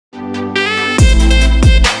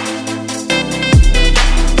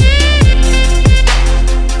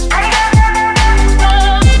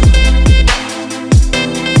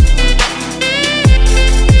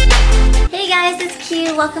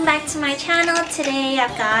today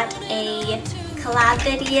I've got a collab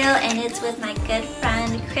video and it's with my good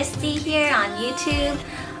friend KRISTI here on YouTube.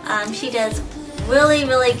 She does really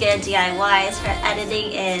good DIYs. Her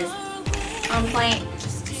editing is on point.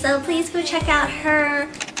 So please go check out her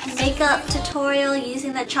makeup tutorial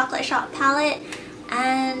using the chocolate shop palette.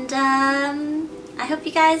 And I hope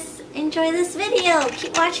you guys enjoy this video.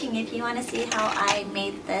 Keep watching if you want to see how I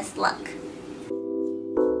made this look.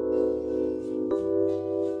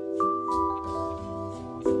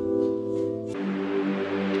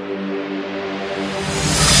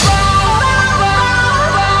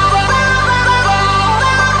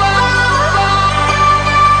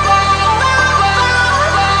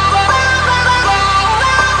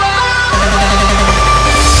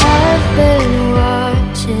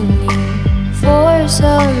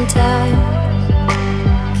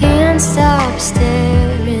 Stop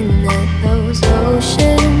staring at those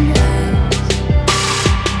ocean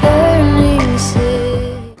burning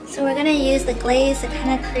seas. So we're gonna use the glaze to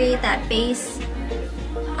kind of create that base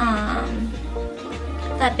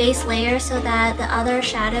layer so that the other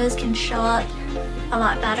shadows can show up a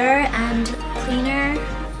lot better and cleaner.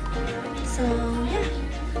 So yeah,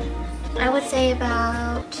 I would say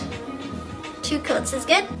about 2 coats is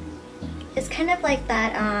good. It's kind of like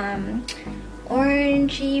that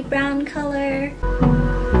orangey brown color.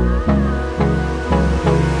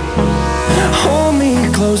 Hold me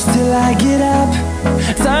close till I get up.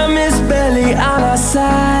 Time is barely on our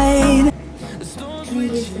side. I'm gonna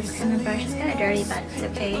use this kind of brush. It's kind of dirty, but it's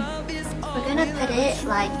okay. We're gonna put it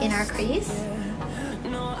like in our crease. So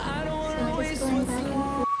just going back and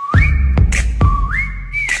forth.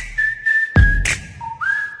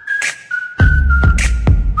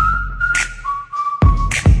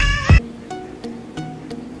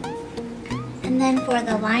 And then for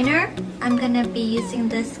the liner, I'm gonna be using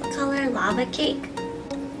this color Lava Cake.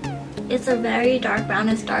 It's a very dark brown.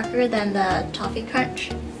 It's darker than the Toffee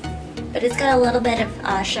Crunch, but it's got a little bit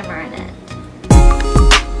of shimmer in it.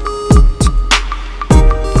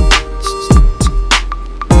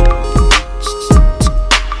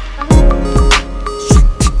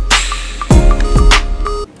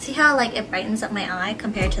 See how like it brightens up my eye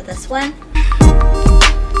compared to this one?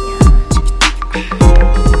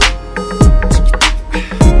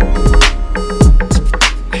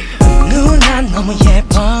 너무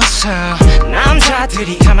예뻐서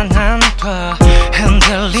남자들이 가만 안 둬.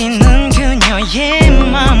 흔들리는 그녀의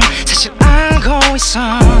맘 사실 알고 있어.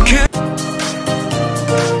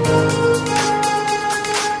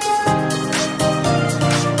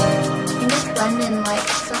 And just blend in like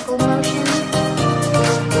circle motion.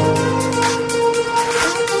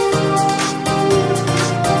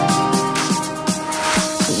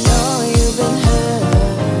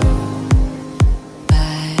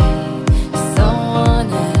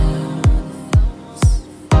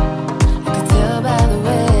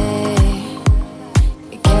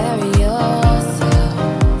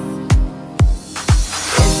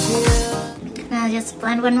 Just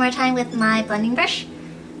blend one more time with my blending brush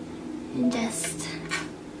and just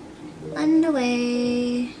blend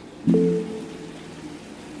away.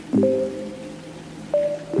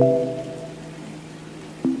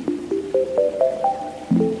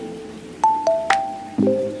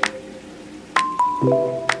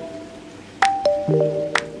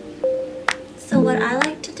 So what I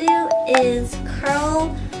like to do is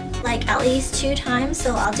curl like at least 2 times.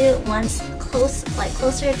 So I'll do it once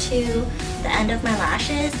closer to the end of my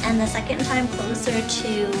lashes and the second time closer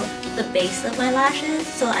to the base of my lashes,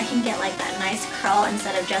 so I can get like that nice curl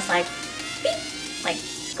instead of just like beep, like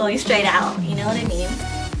going straight out, you know what I mean?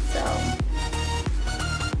 So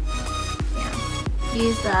yeah,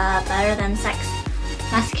 use the Better Than Sex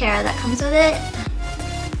mascara that comes with it.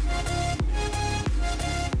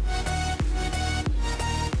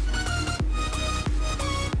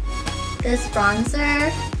 This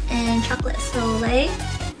bronzer in Chocolate Soleil,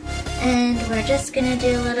 and we're just gonna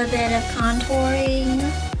do a little bit of contouring.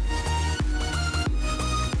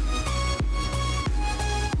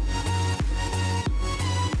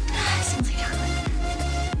 It smells like chocolate.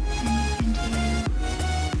 And you can do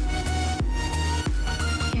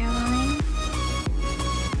hairline.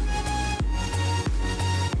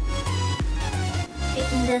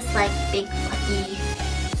 Taking this like big fluffy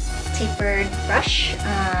tapered brush.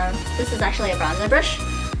 This is actually a bronzer brush.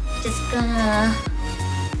 Just gonna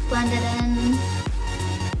blend it in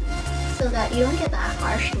so that you don't get that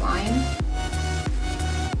harsh line.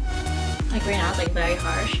 Like right now it's like very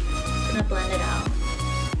harsh. Just gonna blend it out.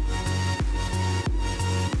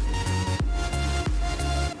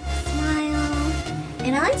 Smile.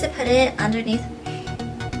 And I like to put it underneath.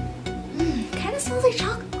 Kind of smells like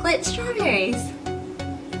chocolate. chocolate strawberries.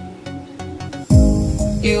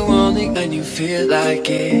 You only when you feel like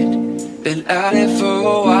it. Been at it for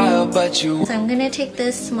a while, but you. So I'm gonna take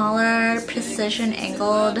this smaller precision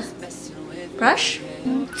angled brush.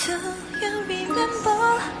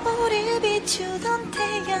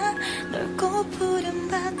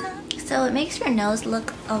 So it makes your nose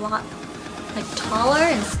look a lot like taller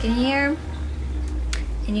and skinnier.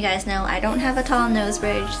 And you guys know I don't have a tall nose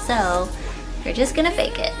bridge, so we're just gonna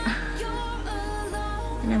fake it.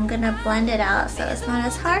 And I'm gonna blend it out so it's not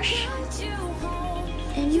as harsh.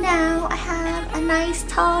 And now I have a nice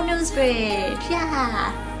tall nose bridge.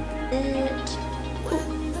 Yeah.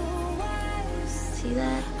 See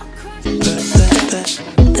that?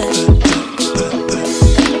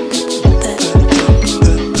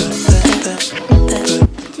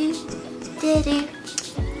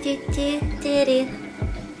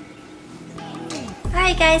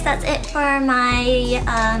 Alright guys, that's it for my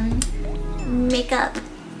makeup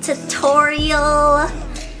tutorial.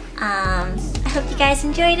 I hope you guys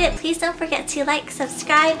enjoyed it. Please don't forget to like,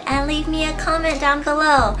 subscribe, and leave me a comment down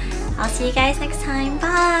below. I'll see you guys next time.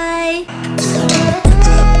 Bye!